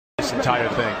this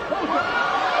entire thing.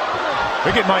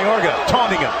 Look at Mayorga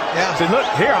taunting him. Yeah. Say, look,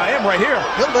 here I am right here.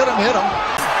 He'll let him hit him.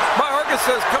 Mayorga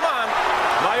says, come on.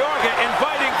 Mayorga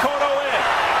inviting Cotto in.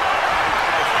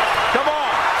 Come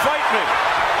on, fight me.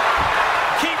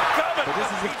 Keep coming. But this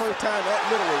is the first time that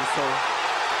literally, so.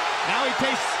 Now he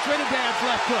takes Trinidad's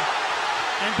left hook.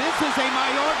 And this is a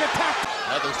Mayorga tap.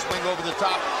 Another swing over the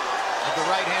top of the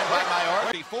right hand by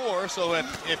Mayorga. 34, so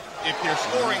if you're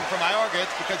scoring for Mayorga,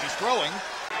 it's because he's throwing.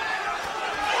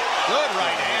 Good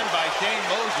right hand by Shane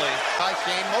Mosley.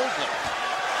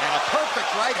 And a perfect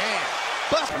right hand.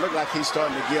 It looked like he's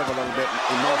starting to give a little bit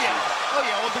emotionally. Oh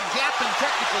yeah, well the gap in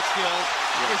technical skills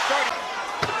is starting.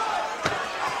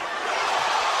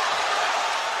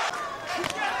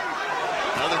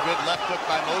 Another good left hook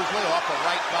by Mosley off a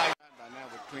right by now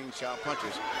with clean shot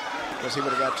punches. Because he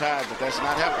would have got tired, but that's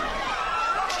not happening.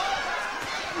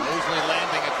 Mosley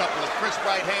landing a couple of crisp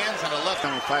right hands and a left.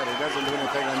 Fighter doesn't do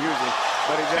anything unusual,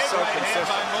 but he's just so right consistent. hand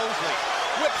by Mosley.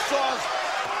 Whipsaws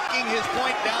his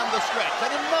point down the stretch.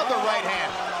 And another right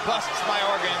hand busts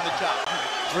Mayorga in the top.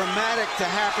 Dramatic to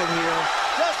happen here.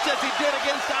 Just as he did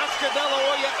against Oscar De La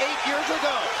Hoya 8 years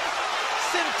ago.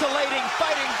 Scintillating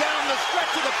fighting down the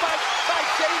stretch of the fight by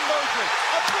Shane Mosley.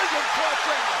 A brilliant cross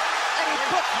round. And he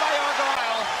puts Mayorga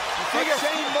out. But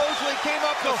Shane Mosley came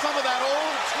up with some of that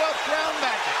old 12th round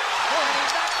magic. And he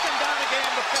knocks him down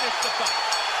again to finish the fight.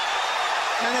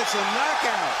 And it's a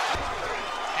knockout.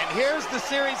 And here's the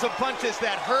series of punches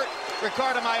that hurt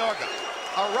Ricardo Mayorga.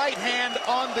 A right hand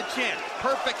on the chin.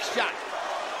 Perfect shot.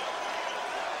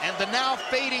 And the now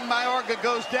fading Mayorga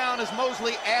goes down as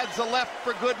Mosley adds a left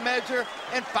for good measure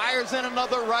and fires in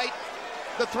another right.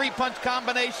 The three-punch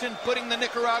combination putting the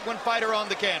Nicaraguan fighter on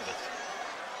the canvas.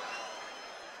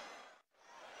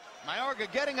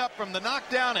 Mayorga getting up from the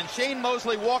knockdown, and Shane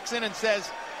Mosley walks in and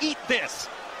says, "Eat this."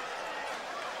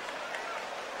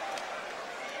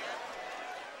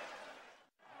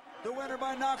 The winner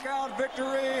by knockout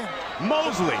victory.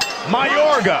 Mosley,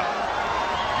 Mayorga.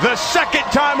 The second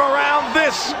time around,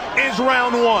 this is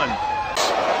round one.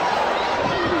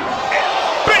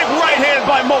 Big right hand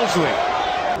by Mosley.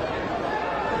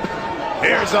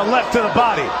 Here's a left to the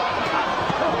body.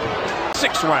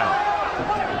 Sixth round.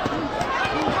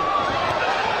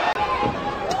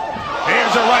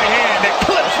 Here's a right hand that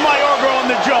clips Mayorga on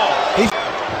the jaw.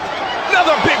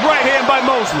 Another big right hand by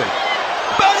Mosley.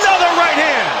 Another right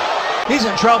hand. He's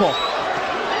in trouble.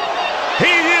 He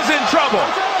is in trouble.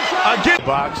 Again.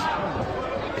 Box.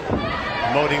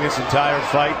 Promoting this entire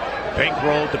fight.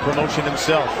 Bankrolled the promotion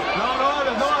himself.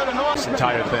 This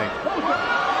entire thing.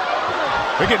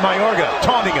 Look at Mayorga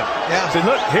taunting him. Yeah. Say,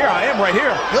 look, here I am right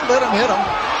here. He'll let him hit him.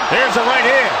 Here's a right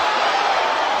hand.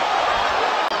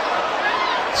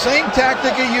 Same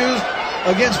tactic he used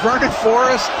against Vernon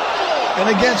Forrest and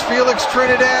against Felix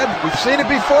Trinidad. We've seen it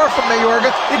before from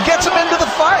Mayorga. It gets him into the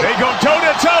fight. They go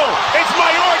toe-to-toe. It's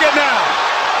Mayorga now.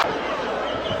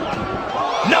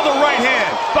 Another right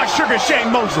hand by Sugar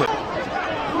Shane Mosley.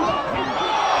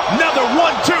 Another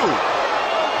 1-2.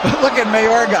 Look at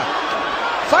Mayorga.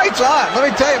 Fight's on. Let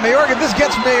me tell you, Mayorga, this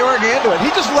gets Mayorga into it. He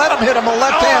just let him hit him a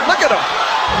left hand. Look at him.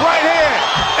 Right hand.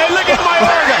 And look at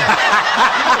Mayorga.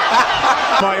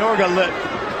 Mayorga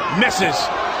misses.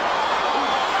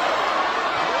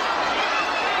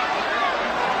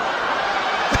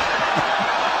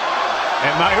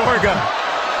 And Mayorga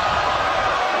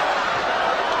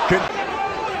could.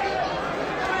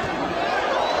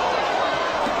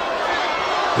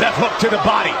 Left hook to the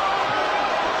body.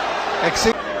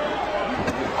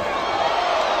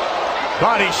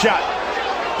 Body shot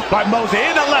by Mosley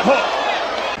in the left hook.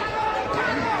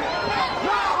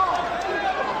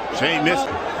 Shane missed,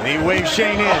 and he waves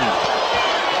Shane in.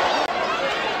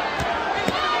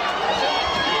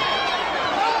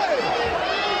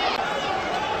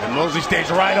 And Mosley stays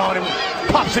right on him,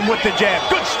 pops him with the jab.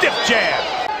 Good stiff jab.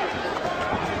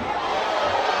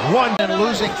 One. And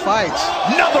losing fights.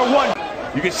 Another one.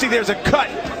 You can see there's a cut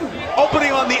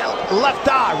opening on the left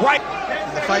eye, right.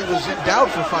 And the fight was in doubt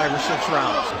for 5 or 6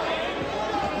 rounds.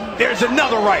 There's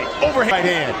another right, overhand right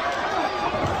hand.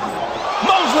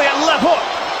 Mosley at left hook.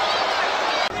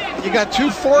 You got 2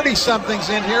 40-somethings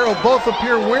in here who both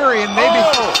appear weary and maybe...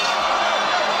 Oh.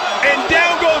 And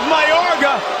down goes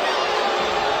Mayorga.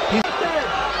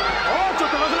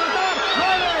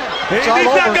 He's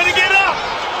not going to get up.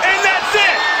 And that's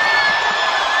it.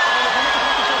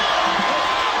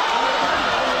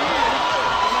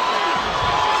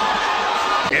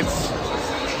 It's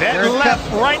that left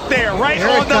right there, right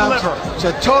on the liver. It's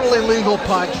a totally legal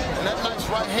punch. And that nice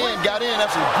right hand got in.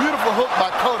 That's a beautiful hook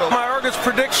by Cotto. Mayorga's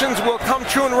predictions will come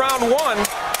true in round one.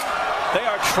 They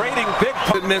are trading big.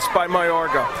 Missed by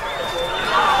Mayorga.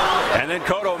 And then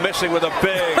Cotto missing with a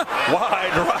big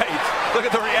wide right. Look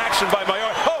at the reaction by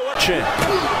Mayorga. Oh, what chin.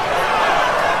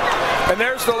 And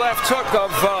there's the left hook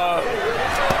of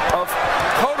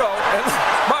Cotto. And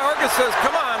Mayorga says,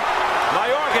 come on.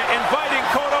 Mayorga inviting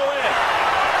Cotto in.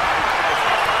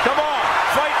 Come on,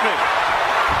 fight me.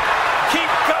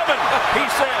 Keep coming, he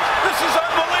says. This is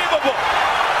unbelievable.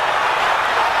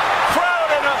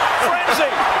 Crowd in a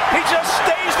frenzy. He just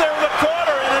stays there in the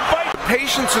corner and invites.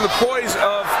 Patience and the poise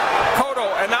of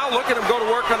Cotto, and now look at him go to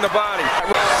work on the body.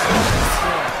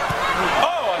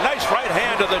 Oh, a nice right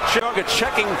hand to the Mayorga,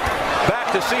 checking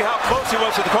back to see how close he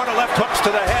was to the corner. Left hooks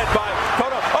to the head by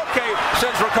Cotto. Okay,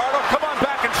 says Ricardo, come on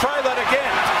back and try that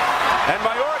again. And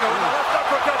Mayorga with a left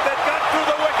uppercut that got through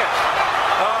the wickets.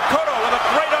 Cotto with a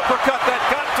great uppercut that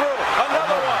got through.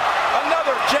 Another one.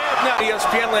 Another jab now.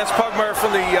 ESPN, Lance Pugmire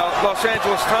from the Los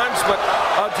Angeles Times, but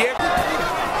Diego.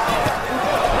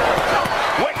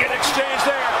 Wicked exchange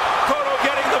there. Cotto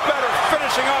getting the better,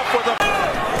 finishing off with a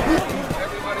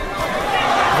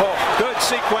good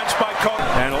sequence by Cotto.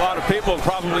 And a lot of people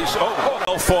probably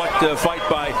fought the fight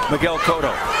by Miguel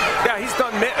Cotto. Yeah, he's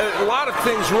done a lot of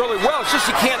things really well. It's just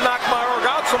you can't knock Mayorga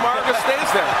out, so Mayorga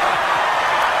stays there.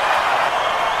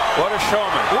 What a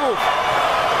showman. Ooh.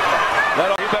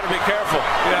 You better be careful.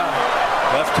 Yeah.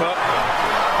 Left hook.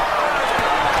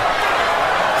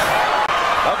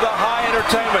 Of the high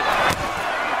entertainment.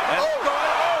 And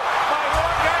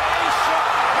Mayorga is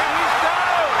shot, and he's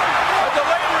down. A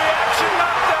delayed reaction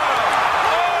knockdown.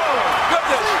 Oh,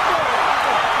 goodness.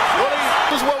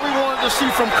 This is what we wanted to see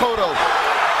from Cotto. Oh,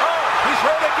 he's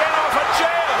hurt again off a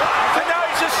jab. And now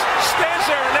he just stands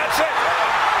there, and that's it.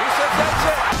 He says that's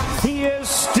it. He is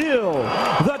still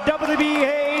the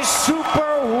WBA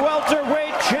Super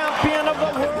Welterweight Champion of the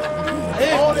world.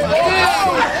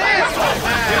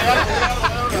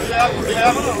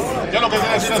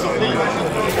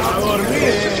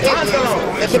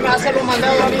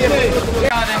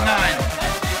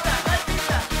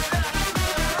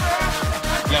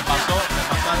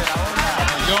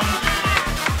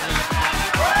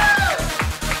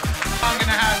 I'm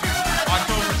gonna have you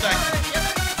October 2nd.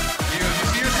 You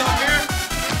see yourself here?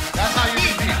 That's how you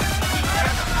can be.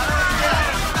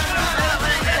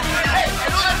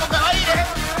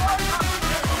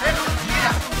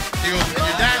 Your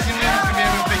dad's gonna be able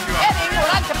to pick you up.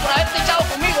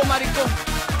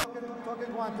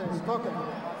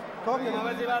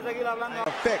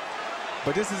 Effect,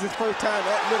 but this is his first time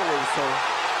at middleweight, so.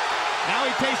 Now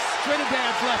he takes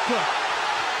Trinidad's left hook.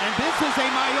 And this is a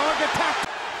Mayorga tactic.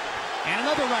 And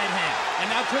another right hand. And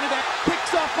now Trinidad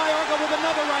picks off Mayorga with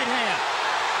another right hand.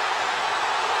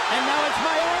 And now it's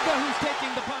Mayorga who's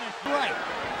taking the punishment. Right.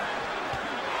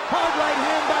 Hard right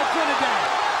hand by Trinidad.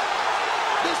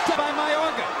 This time by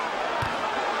Mayorga.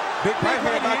 Big right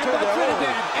hand by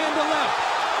Trinidad. And the left.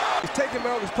 He's taking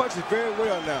Mayorga's punches very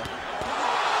well now.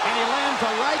 And he lands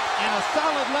a right and a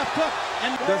solid left hook.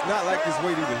 And does not like this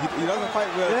weight either. He doesn't fight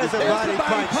well. There's a body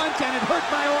punch and it hurt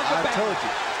Mayorga back. I told you.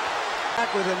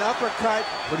 Back with an uppercut,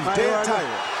 but he's dead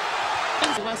tired.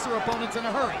 Lesser opponents in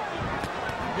a hurry.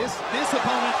 This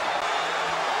opponent,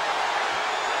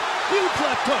 huge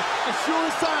left hook, a sure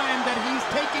sign that he's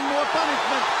taking more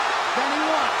punishment than he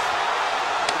wants.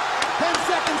 10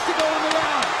 seconds to go in the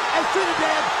round as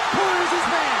Trinidad corners his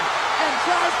man and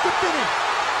tries to finish.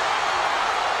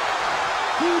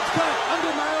 Huge cut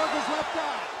under Mayorga's left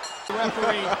eye. The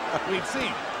referee we've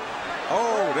seen.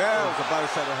 Oh, that was a body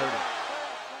shot that hurt him.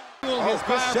 His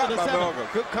good shot by Mayorga.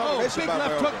 Good combination big by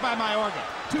left Mayorga. hook by Mayorga.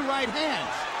 Two right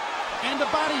hands. And a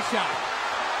body shot.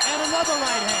 And another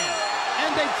right hand.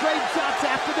 And they trade shots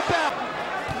after the bell.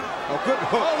 Oh, good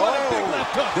hook. Oh, what a big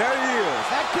left hook. There he is.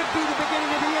 That could be the beginning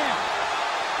of the end.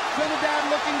 Trinidad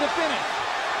looking to finish.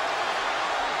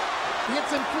 He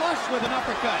hits him flush with an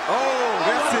uppercut. Oh,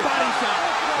 that's what a it. body shot.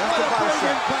 That's what the a body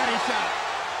brilliant shot. body shot.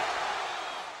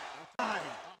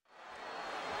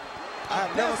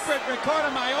 Desperate Ricardo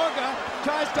Mayorga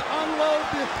tries to unload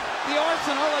the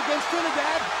arsenal against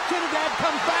Trinidad. Trinidad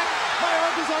comes back.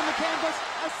 Mayorga's on the canvas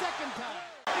a second time.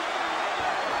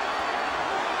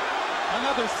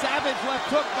 Another savage left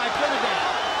hook by Trinidad.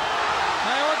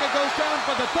 Mayorga goes down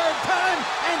for the third time,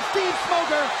 and Steve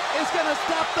Smoger is going to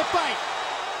stop the fight.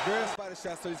 Very body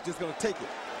shot, so he's just going to take it.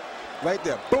 Right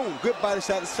there. Boom. Good body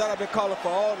shot. The shot I've been calling for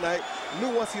all night.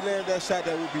 Knew once he landed that shot,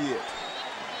 that would be it.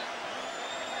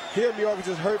 Here, Mayorga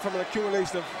just hurt from an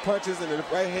accumulation of punches, and the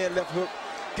right hand, left hook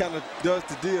kind of does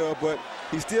the deal, but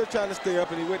he's still trying to stay up,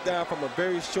 and he went down from a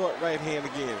very short right hand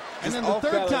again. And then the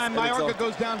third time, Mayorga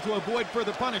goes down to avoid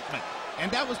further punishment. And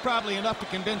that was probably enough to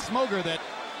convince Smoger that,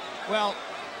 well,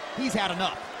 He's had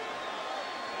enough.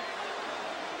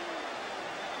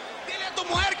 Dile a tu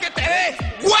mujer que te dé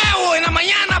huevo en la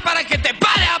mañana para que te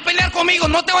pares a pelear conmigo.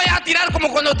 No te vayas a tirar como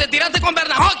cuando te tiraste con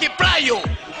Bernajoki, playo.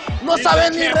 No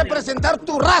sabes ni representar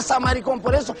tu raza, maricón.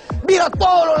 Por eso, mira,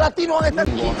 todos los latinos van a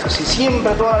estar... Si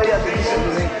siempre, toda la vida te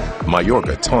dicen...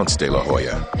 Mayorga taunts De La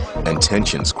Hoya, and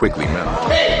tensions quickly mount.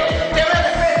 ¡Hey! ¡Te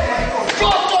respeto!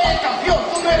 Yo soy el campeón,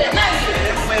 tú no eres nadie.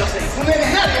 Tú no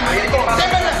eres nadie, maricón.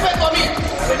 Deme respeto a mí.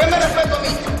 Deme respeto a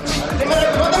mí.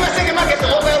 No te me acerques más que te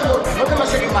voy a pegar un golpe. No te me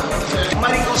acerques más.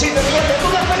 Mariconcito, esto es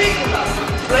una película.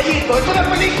 Playito, esto es una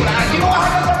película. Aquí no vas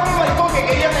a casar con un maricón que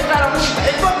quería entrar a música.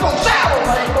 Esto es consejo,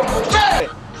 maricón,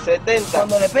 consejo. 70.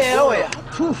 Cuando le pegue la olla,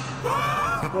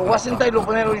 lo voy a sentar y lo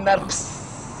poner a orinar.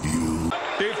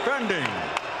 Defending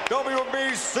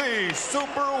WBC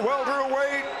Super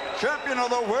Welterweight Champion of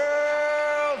the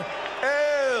World,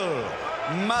 El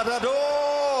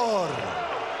Matador,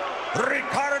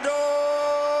 Ricardo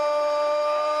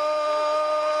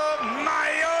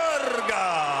Mayorga.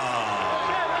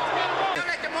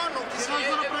 ¿Sabes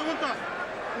una pregunta?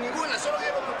 Ninguna, solo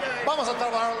digo porque... Vamos a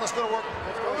trabajar, let's go to work.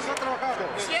 Vamos a trabajar.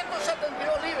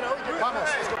 172 libras, oye. Vamos.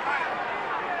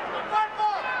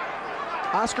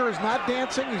 Oscar is not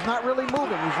dancing. He's not really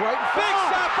moving. He's right in front. Big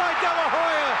shot by De La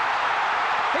Hoya.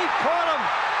 He caught him.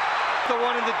 The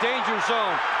one in the danger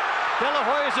zone. De La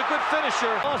Hoya is a good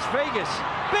finisher. Las Vegas.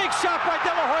 Big shot by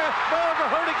De La Hoya. Mayorga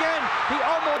hurt again. He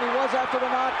almost was after the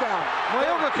knockdown.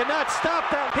 Mayorga cannot stop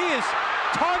that. He is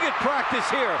target practice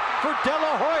here for De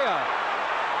La Hoya.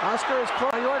 Oscar is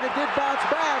close. Mayorga did bounce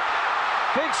back.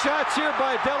 Big shots here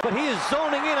by De La Hoya, but he is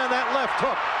zoning in on that left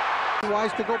hook.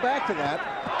 Wise to go back to that.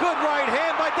 Good right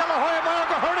hand by De La Hoya.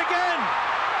 Mayorga hurt again.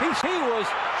 He was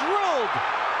drilled.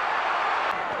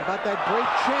 About that great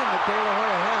chin that De La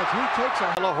Hoya has. He takes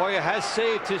a... De La Hoya has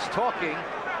saved his talking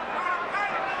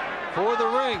for the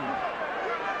ring.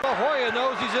 De La Hoya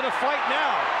knows he's in a fight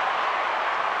now.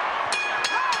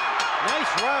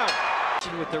 Nice round.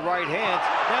 With the right hands.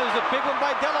 Now there's a big one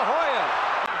by De La Hoya.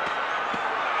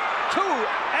 Two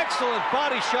excellent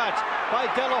body shots by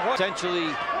De La Hoya. Essentially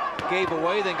gave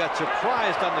away, then got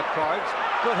surprised on the cards.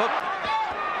 Good hook.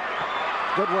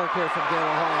 Good work here from De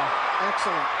La Hoya.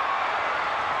 Excellent.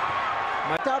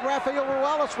 Out Rafael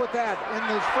Ruelas with that in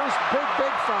his first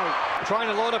big fight.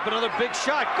 Trying to load up another big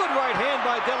shot. Good right hand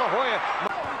by De La Hoya.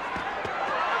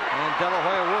 And De La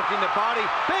Hoya working the body.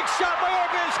 Big shot.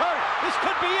 Mayorga is hurt. This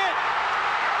could be it.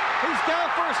 He's down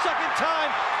for a second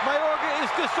time. Mayorga is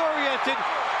disoriented.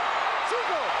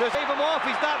 To save him off,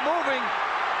 he's not moving.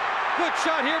 Good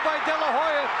shot here by De La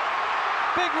Hoya.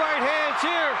 Big right hands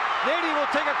here. Nady will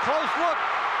take a close look.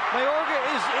 Mayorga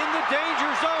is in the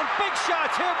danger zone. Big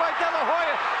shots here by De La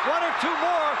Hoya. One or two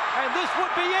more, and this would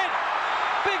be it.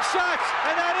 Big shots,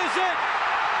 and that is it.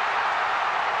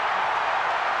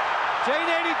 Jay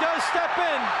Nady does step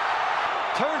in,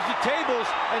 turns the tables,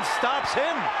 and stops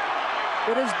him.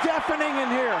 It is deafening in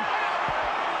here.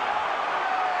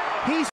 He's